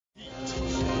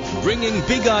bringing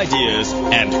big ideas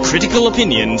and critical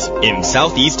opinions in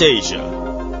Southeast Asia.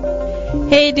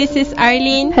 Hey, this is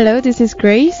Arlene. Hello, this is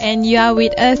Grace. And you are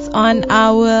with us on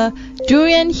our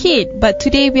Durian Heat. But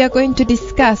today we are going to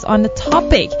discuss on a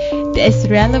topic that is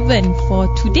relevant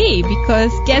for today,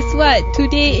 because guess what?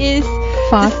 Today is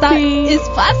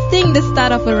fasting, the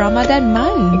start of a Ramadan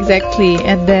month. Exactly.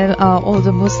 And then all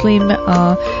the Muslim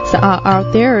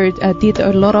out there did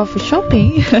a lot of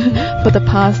shopping for the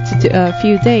past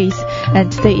few days.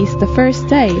 And today is the first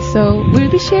day. So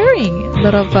we'll be sharing a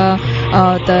lot of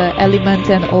the elements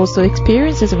and also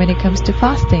experiences when it comes to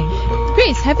fasting.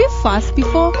 Grace, have you fasted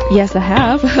before? Yes, I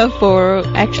have for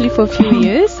a few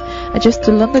years, just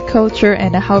to learn the culture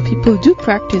and how people do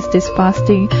practice this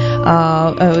fasting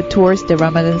towards the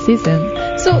Ramadan season.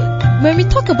 So when we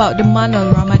talk about the month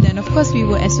of Ramadan, of course we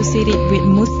will associate it with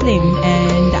Muslim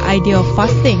and the idea of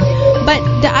fasting. But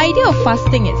the idea of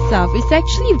fasting itself is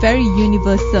actually very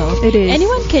universal. It is.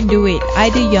 Anyone can do it,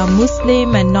 either you're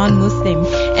Muslim and non-Muslim.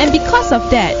 And because of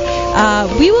that,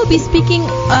 we will be speaking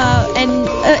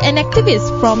an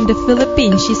activist from the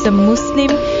Philippines. She's a Muslim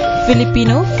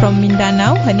Filipino from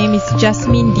Mindanao. Her name is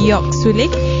Jasmine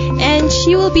Suleik, and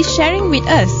she will be sharing with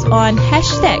us on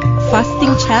hashtag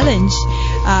fasting challenge.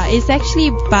 It's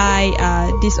actually by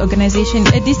this organization,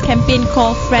 this campaign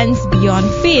called Friends Beyond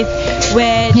Faith,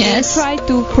 where they try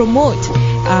to promote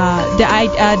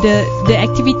the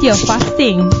activity of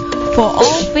fasting for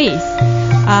all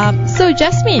faiths. So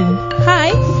Jasmine,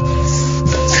 hi.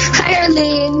 Hi,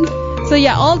 Arlene. So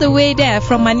you're all the way there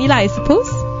from Manila, I suppose?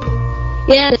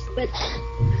 Yes,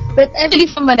 but I'm really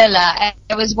from Manila.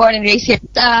 I was born and raised here.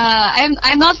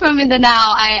 I'm not from Mindanao.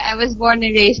 I was born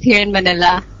and raised here in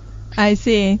Manila. I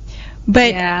see.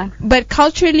 But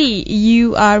culturally,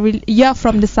 you are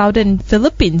from the southern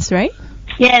Philippines, right?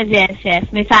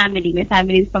 Yes. My family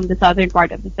is from the southern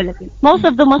part of the Philippines. Most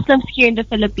of the Muslims here in the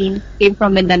Philippines came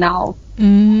from Mindanao.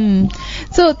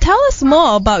 So tell us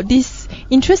more about this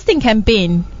interesting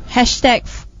campaign, hashtag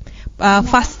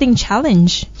fasting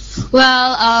challenge.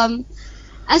 Well,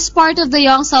 as part of the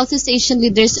Young Southeast Asian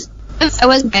Leaders, I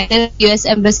was invited to the U.S.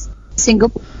 Embassy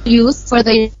Singapore Youth for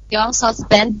the Young South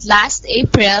Bend last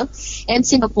April in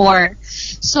Singapore.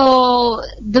 So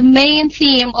the main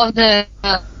theme of the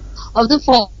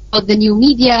fall, the new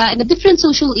media and the different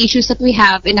social issues that we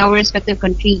have in our respective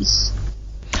countries.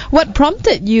 What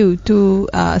prompted you to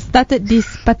start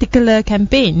this particular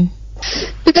campaign?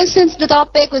 Because since the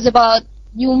topic was about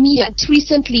new media,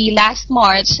 recently last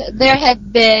March there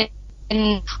had been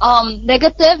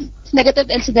negative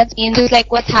incidents just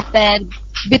like what happened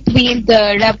between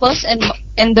the rebels in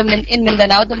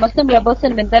Mindanao, the Muslim rebels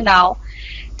in Mindanao,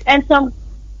 and some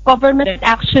government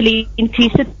actually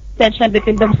increased the tension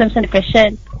between the Muslims and the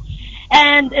Christians.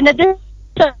 And in addition,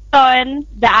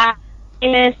 the act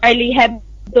is Charlie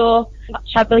Hebdo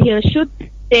Chapel Hill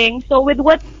shooting. So with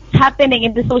what's happening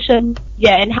in the social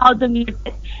media and how the media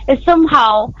is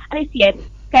somehow, I see it,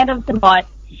 kind of about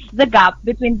the gap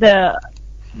between the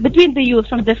youth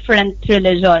from different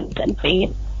religions and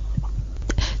faiths.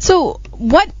 So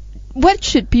what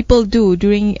should people do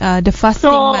during the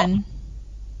fasting month?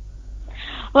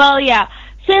 Well, yeah,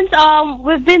 since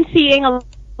we've been seeing a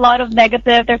lot of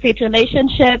negative interfaith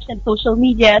relationships and social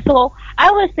media, so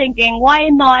I was thinking, why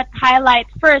not highlight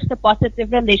first the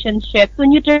positive relationships to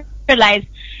neutralize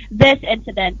this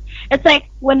incident? It's like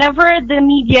whenever the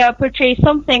media portrays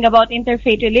something about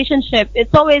interfaith relationship,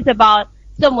 it's always about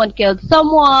someone killed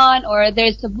someone or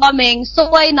there's a bombing. So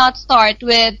why not start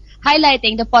with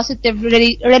highlighting the positive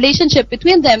relationship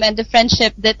between them and the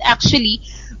friendship that actually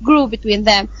grew between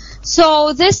them?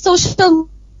 So this social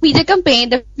media campaign,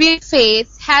 the Free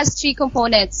Faith, has three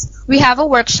components. We have a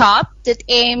workshop that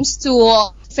aims to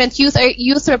different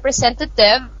youth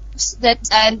representatives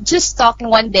that just talk in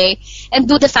one day and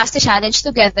do the fasting challenge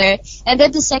together. And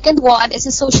then the second one is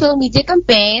a social media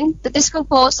campaign that is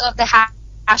composed of the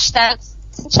hashtag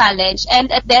challenge.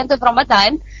 And at the end of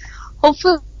Ramadan,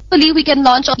 hopefully we can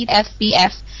launch on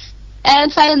FBF.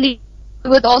 And finally, we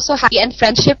would also have a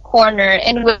friendship corner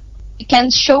in which we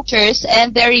can show pictures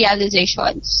and their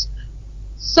realizations.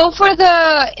 So for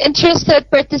the interested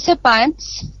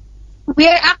participants, we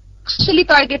are actually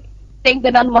targeting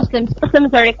the non-Muslims.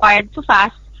 Muslims are required to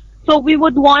fast. So we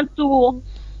would want to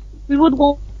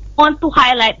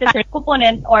highlight the third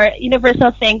component or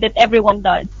universal thing that everyone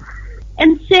does.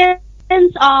 And since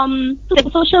the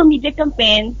social media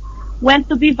campaign went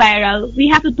to be viral, we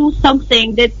have to do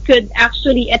something that could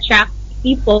actually attract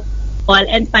people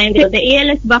and find it. The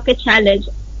ALS Bucket Challenge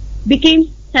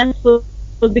became successful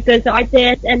because the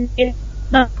artists and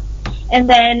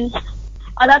then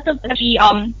a lot of the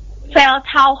felt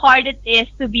how hard it is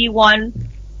to be one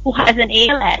who has an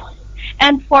ALS.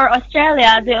 And for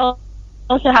Australia, they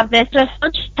also have this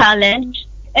research challenge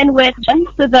in which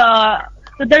to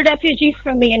the refugees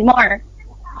from Myanmar.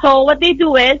 So what they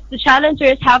do is the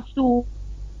challengers have to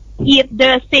eat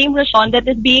the same ration that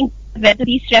is being given to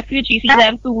these refugees for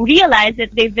them to realize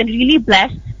that they've been really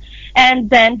blessed, and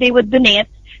then they would donate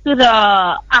to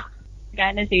the ACT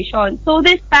organization. So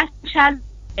this fast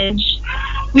challenge,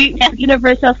 we have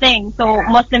universal thing. So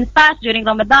Muslims fast during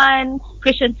Ramadan,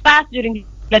 Christians fast during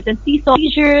blood and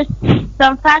seizures,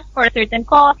 some fast for a certain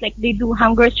cause, like they do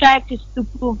hunger strikes just to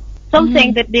prove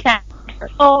something that they can.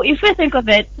 So if we think of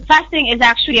it, fasting is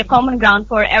actually a common ground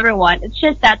for everyone. It's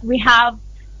just that we have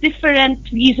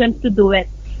different reasons to do it.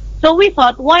 So we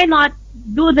thought, why not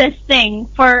do this thing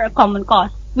for a common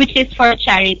cause, which is for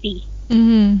charity.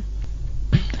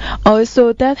 Oh,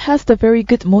 so that has the very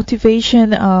good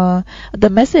motivation, the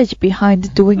message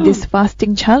behind doing this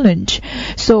fasting challenge.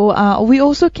 So we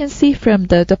also can see from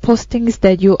the postings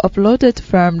that you uploaded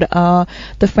from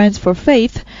the Friends for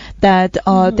Faith that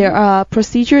there are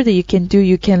procedures that you can do.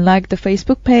 You can like the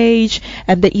Facebook page,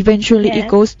 and then eventually it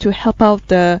goes to help out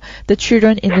the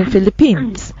children in the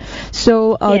Philippines.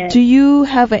 So do you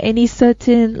have any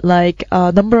certain like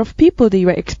number of people that you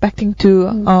are expecting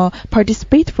to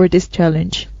participate for this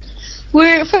challenge?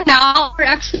 For now, we're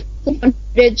actually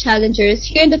 100 challengers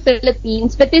here in the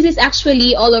Philippines, but this is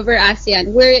actually all over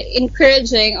ASEAN. We're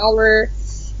encouraging the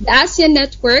ASEAN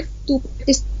network to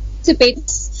participate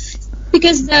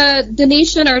because the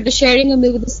donation or the sharing of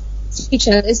meal with the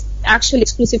teacher is actually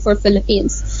exclusive for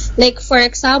Philippines. Like, for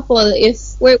example,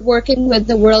 if we're working with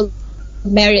the World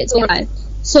Merit,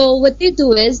 so what they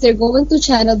do is they're going to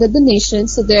channel the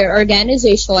donations to their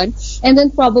organization, and then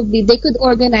probably they could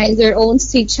organize their own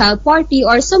street child party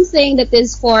or something that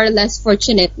is for less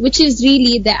fortunate, which is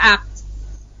really the act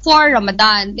for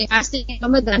Ramadan. They're asking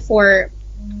Ramadan for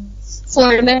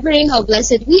remembering how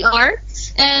blessed we are,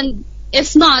 and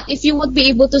if not, if you won't be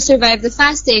able to survive the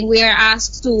fasting, we are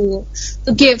asked to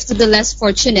give to the less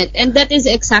fortunate. And that is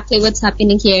exactly what's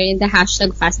happening here in the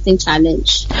 #fasting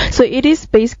challenge. So it is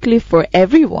basically for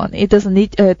everyone. It doesn't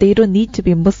need, they don't need to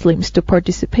be Muslims to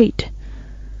participate.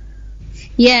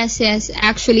 Yes.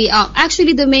 Actually,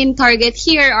 the main target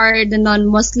here are the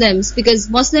non-Muslims, because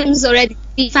Muslims already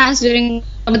fast during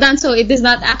Ramadan, so it is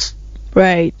not actually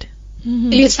right.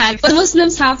 What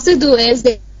Muslims have to do is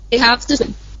they have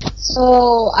to.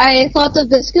 So I thought of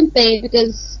this campaign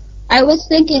because I was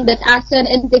thinking that ASEAN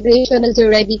integration is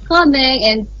already coming,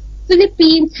 and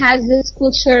Philippines has this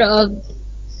culture of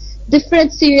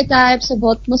different stereotypes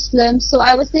about Muslims. So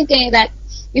I was thinking that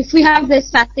if we have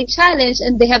this fasting challenge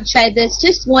and they have tried this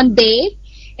just one day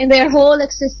in their whole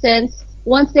existence,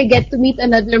 once they get to meet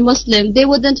another Muslim, they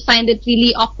wouldn't find it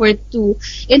really awkward to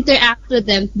interact with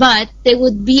them, but they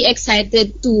would be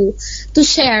excited to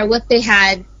share what they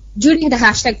had during the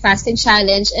 #fasting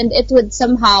challenge, and it would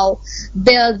somehow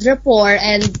build rapport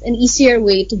and an easier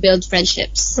way to build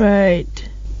friendships. Right.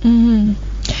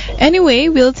 Anyway,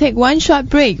 we'll take one short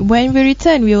break. When we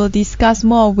return, we will discuss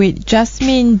more with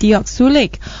Jasmine, Diorka,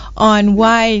 Suleik on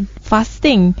why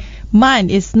fasting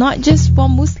month is not just for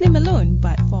Muslim alone,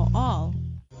 but for all.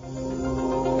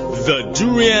 The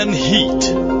Durian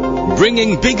Heat,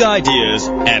 bringing big ideas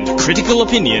and critical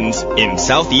opinions in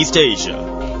Southeast Asia.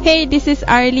 Hey, this is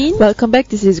Arlene. Welcome back,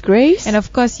 this is Grace. And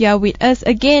of course, you are with us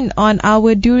again on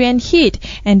our Durian Heat.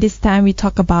 And this time we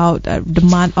talk about the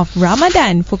month of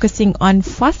Ramadan, focusing on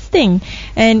fasting.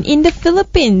 And in the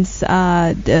Philippines,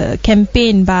 the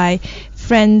campaign by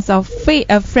Friends from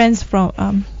Friends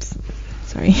Beyond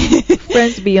Faith.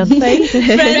 Friends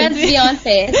Beyond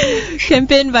Faith.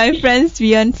 Campaign by Friends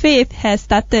Beyond Faith has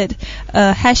started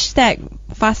a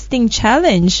 #fasting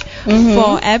challenge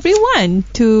for everyone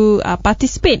to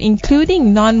participate,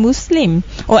 including non-Muslim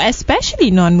or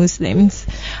especially non-Muslims.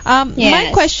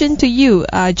 My question to you,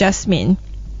 Jasmine,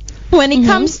 when it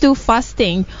comes to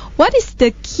fasting, what is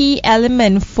the key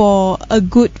element for a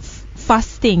good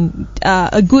fasting,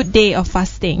 a good day of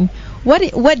fasting?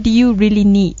 What do you really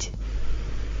need?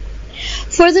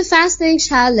 For the fasting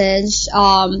challenge,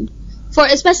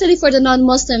 especially for the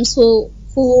non-Muslims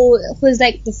who's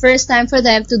like the first time for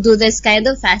them to do this kind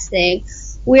of fasting,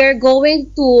 we're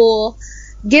going to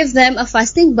give them a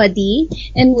fasting buddy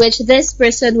in which this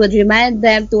person would remind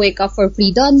them to wake up for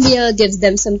pre-dawn meal, gives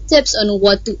them some tips on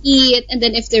what to eat, and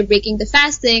then if they're breaking the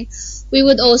fasting, we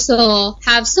would also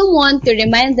have someone to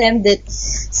remind them that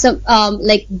some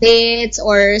like dates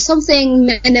or something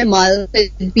minimal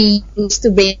could be used to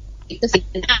break the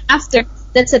fasting. After,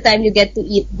 that's the time you get to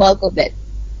eat bulk of it.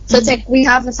 So it's like we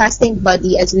have a fasting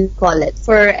buddy, as we call it,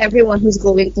 for everyone who's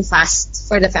going to fast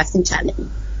for the fasting challenge.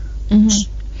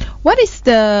 What is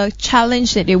the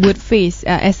challenge that they would face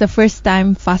as a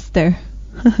first-time faster?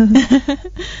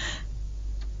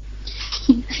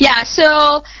 Yeah,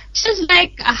 so just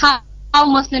like how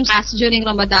Muslims fast during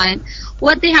Ramadan,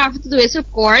 what they have to do is,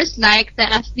 of course, like the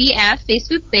FBF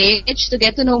Facebook page to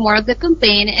get to know more of the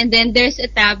campaign, and then there's a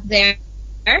tab there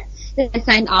to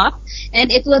sign up,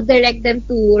 and it will direct them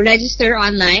to register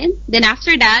online. Then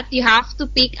after that, you have to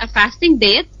pick a fasting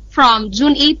date from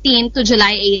June 18 to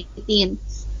July 18.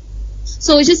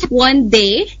 So it's just one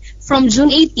day from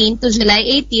June 18 to July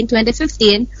 18,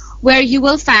 2015, where you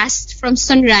will fast from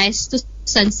sunrise to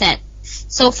sunset.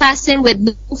 So fasting with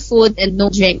no food and no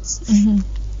drinks.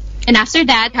 And after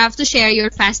that, you have to share your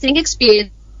fasting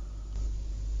experience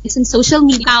in social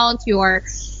media account, your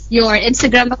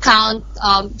Instagram account.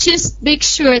 Just make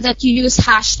sure that you use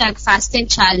hashtag fasting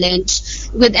challenge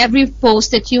with every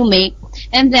post that you make.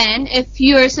 And then if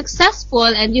you're successful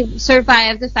and you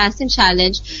survive the fasting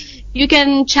challenge, you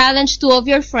can challenge 2 of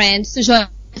your friends to join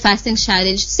the fasting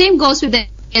challenge. Same goes with the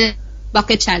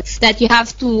bucket challenge, that you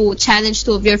have to challenge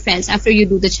 2 of your friends after you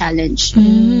do the challenge.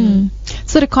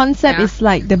 So the concept is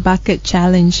like the bucket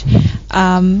challenge. Yes.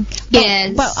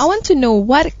 But I want to know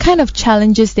what kind of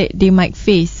challenges that they might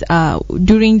face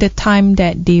during the time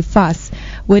that they fast.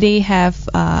 Would they have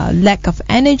lack of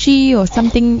energy or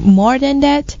something more than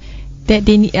that? That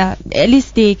they need, at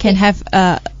least they can have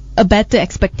a better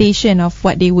expectation of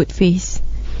what they would face.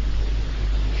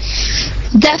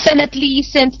 Definitely,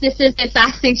 since this is a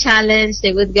fasting challenge,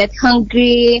 they would get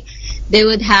hungry. They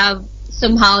would have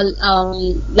somehow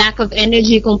lack of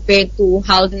energy compared to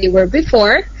how they were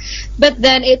before. But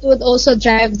then it would also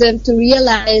drive them to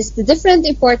realize the different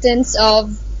importance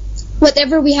of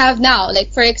whatever we have now.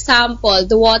 Like, for example,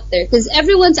 the water. Because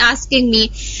everyone's asking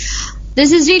me,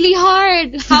 this is really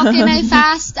hard. How can I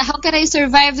fast? How can I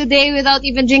survive the day without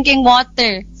even drinking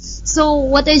water? So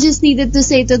what I just needed to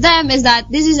say to them is that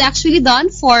this is actually done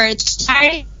for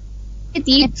charity,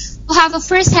 to have a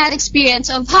first-hand experience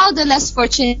of how the less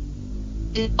fortunate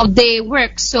of they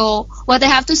work. So what I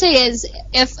have to say is,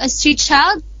 if a street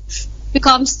child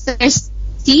becomes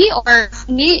thirsty or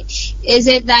hungry, is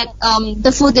it that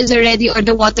the food is already or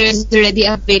the water is already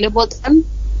available to them?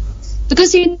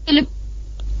 Because in the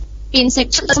Philippines,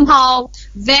 somehow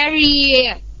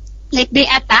very, like, they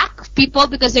attack people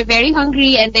because they're very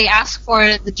hungry and they ask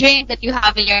for the drink that you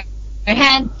have in your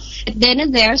hand then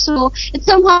and there. So it's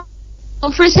somehow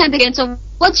first hand again. So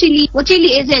what really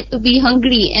is it to be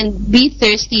hungry and be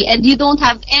thirsty and you don't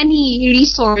have any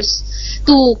resource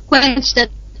to quench that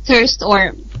thirst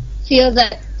or feel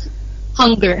that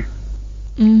hunger?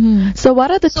 So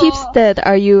what are the tips that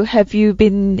have you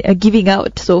been giving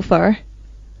out so far?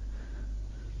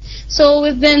 So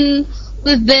we've been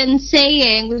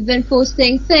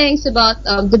posting things about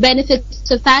the benefits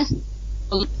of fasting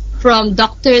from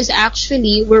doctors.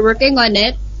 Actually, we're working on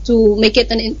it to make an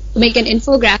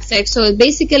infographic. So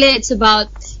basically,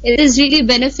 it is really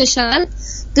beneficial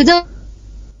to the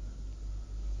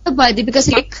body because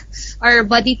it makes our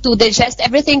body to digest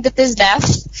everything that is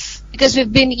left. Because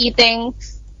we've been eating,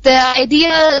 the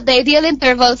ideal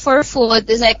interval for food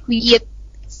is like we eat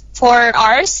 4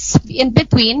 hours in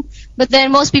between. But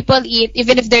then most people eat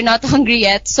even if they're not hungry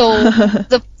yet. So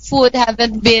the food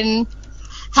haven't been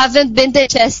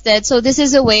digested. So this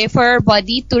is a way for our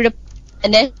body to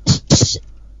replenish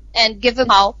and give them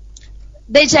how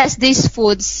digest these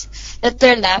foods that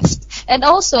are left. And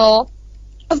also,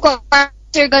 of course,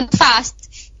 if you're gonna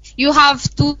fast, you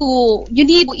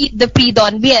need to eat the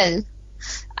pre-dawn meal.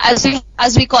 As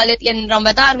we call it in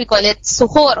Ramadan, we call it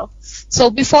suhoor. So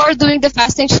before doing the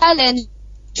fasting challenge,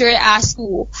 you're asked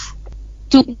to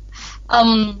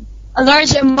a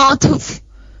large amount of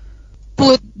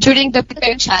food during the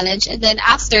preparing challenge, and then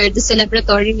after the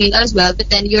celebratory meal as well. But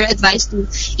then you're advised to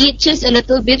eat just a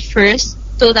little bit first,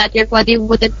 so that your body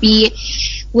wouldn't be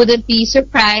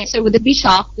surprised or wouldn't be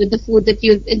shocked with the food that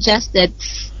you've ingested,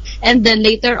 and then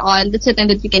later on, that's the time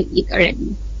that you can eat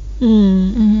already.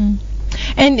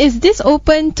 And is this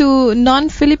open to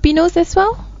non-Filipinos as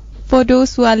well, for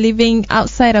those who are living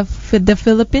outside of the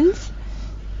Philippines?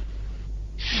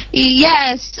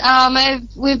 Yes,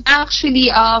 we've actually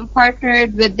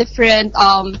partnered with different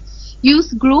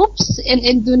youth groups in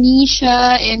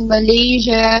Indonesia, in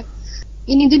Malaysia,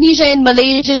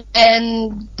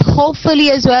 and hopefully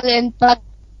as well in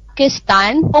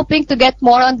Pakistan, hoping to get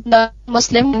more on the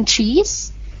Muslim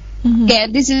countries. Yeah,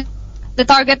 this is the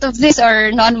target of this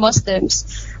are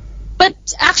non-Muslims. But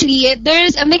actually, there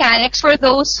is a mechanics for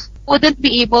those who wouldn't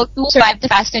be able to survive the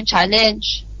fasting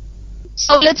challenge.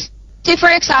 So let's say, for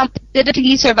example, they didn't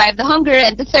really survive the hunger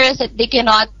and the thirst that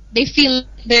they feel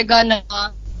they're gonna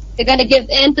give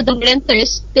in to the hunger and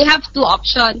thirst. They have two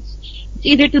options. It's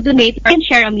either to donate or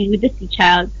share a meal with the sea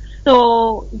child.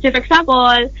 So, say for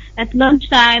example, at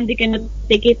lunchtime, they cannot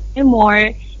take it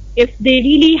anymore. If they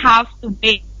really have to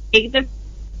break the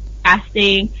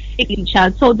fasting, take the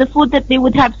child. So, the food that they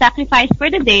would have sacrificed for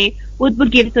the day would be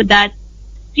given to that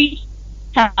sea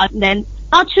child. And then,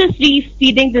 not just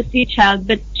feeding the sea child,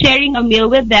 but sharing a meal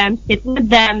with them, sitting with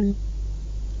them,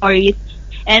 stories,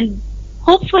 and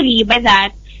hopefully by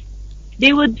that,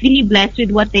 they would be blessed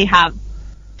with what they have.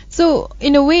 So,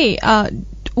 in a way,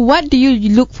 what do you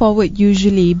look forward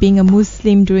usually being a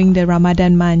Muslim during the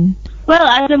Ramadan month? Well,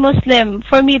 as a Muslim,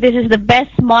 for me, this is the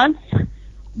best month.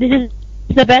 This is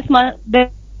the best month,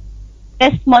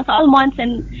 all months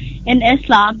in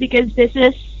Islam, because this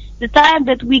is the time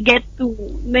that we get to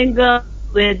mingle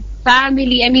with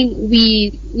family. I mean,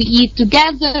 we eat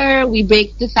together, we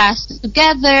break the fast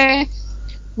together,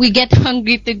 we get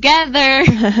hungry together.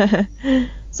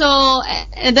 So,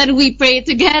 and then we pray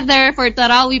together for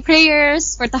Tarawih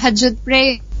prayers, for Tahajjud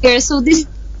prayers. So this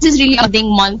is really a big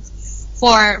month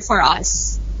for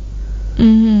us.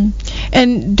 Mm-hmm.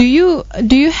 And do you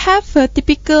have a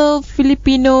typical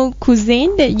Filipino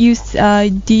cuisine that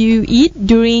do you eat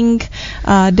during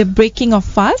the breaking of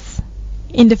fast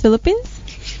in the Philippines?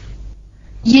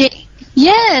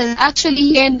 Yes,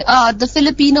 actually, here in the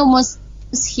Filipino Muslims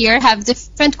here have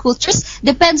different cultures.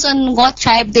 Depends on what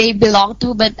tribe they belong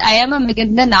to. But I am a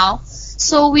Mindanao,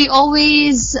 so we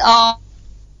always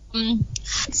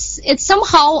it's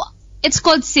somehow it's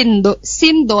called sindol.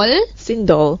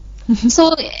 Sindol.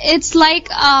 So it's like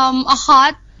a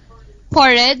hot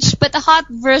porridge, but a hot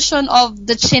version of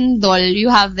the chindol you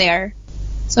have there.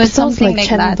 So it's something like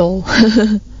chendol.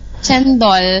 that.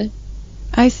 Chendol.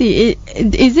 I see.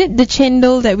 Is it the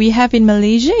chendol that we have in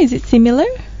Malaysia? Is it similar?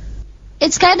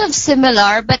 It's kind of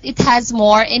similar, but it has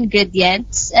more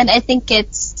ingredients, and I think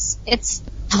it's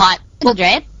hot,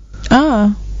 right?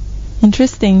 Ah,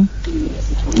 interesting.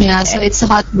 Yeah, so it's a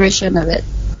hot version of it.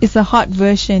 It's a hot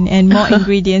version and more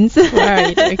ingredients.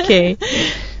 Right, okay.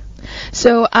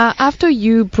 So after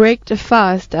you break the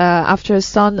fast, after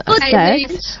sunset,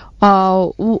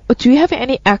 do you have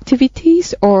any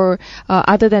activities or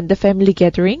other than the family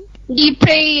gathering? We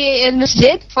pray in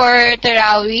masjid for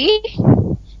Tarawih.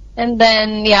 And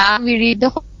then, we read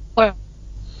the Quran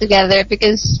together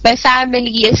because my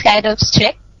family is kind of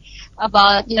strict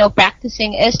about,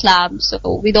 practicing Islam.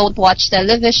 So we don't watch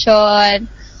television.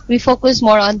 We focus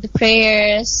more on the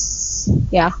prayers.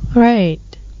 Yeah. Right.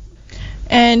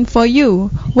 And for you,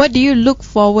 what do you look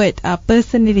forward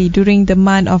personally during the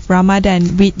month of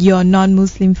Ramadan with your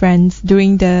non-Muslim friends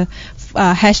during the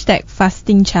hashtag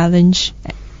fasting challenge?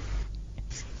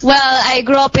 Well, I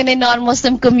grew up in a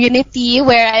non-Muslim community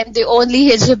where I'm the only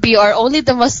hijabi or only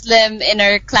the Muslim in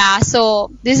our class.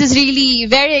 So this is really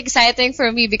very exciting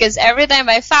for me because every time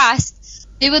I fast,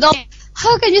 they would all,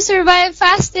 how can you survive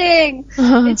fasting?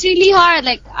 It's really hard.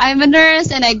 Like, I'm a nurse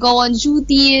and I go on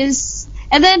duties.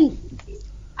 And then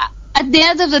at the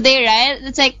end of the day, right,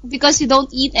 it's like because you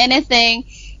don't eat anything,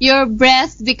 your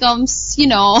breath becomes,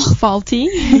 faulty.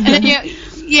 And then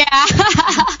yeah.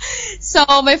 So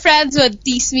my friends would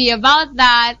tease me about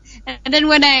that. And then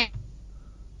when I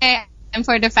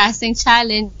for the fasting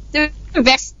challenge, they were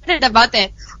very excited about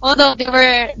it. Although they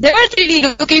weren't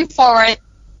really looking forward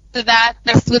to that.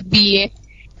 That would be.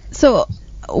 So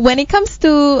when it comes to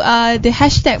the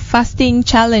hashtag fasting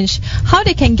challenge, how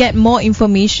they can get more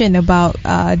information about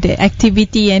the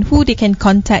activity and who they can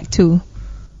contact to?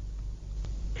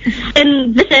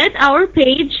 And visit our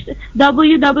page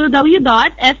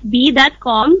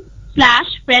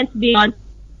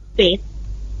www.fb.com/friendsbeyondfaith.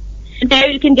 There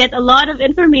you can get a lot of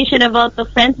information about the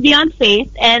Friends Beyond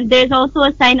Faith, and there's also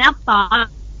a sign-up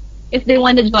box if they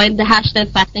want to join the hashtag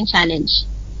fasting challenge.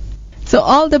 So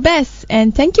all the best,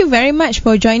 and thank you very much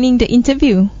for joining the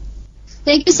interview.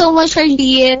 Thank you so much,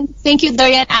 Arlene. Thank you,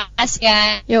 Durian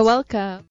Asian. You're welcome.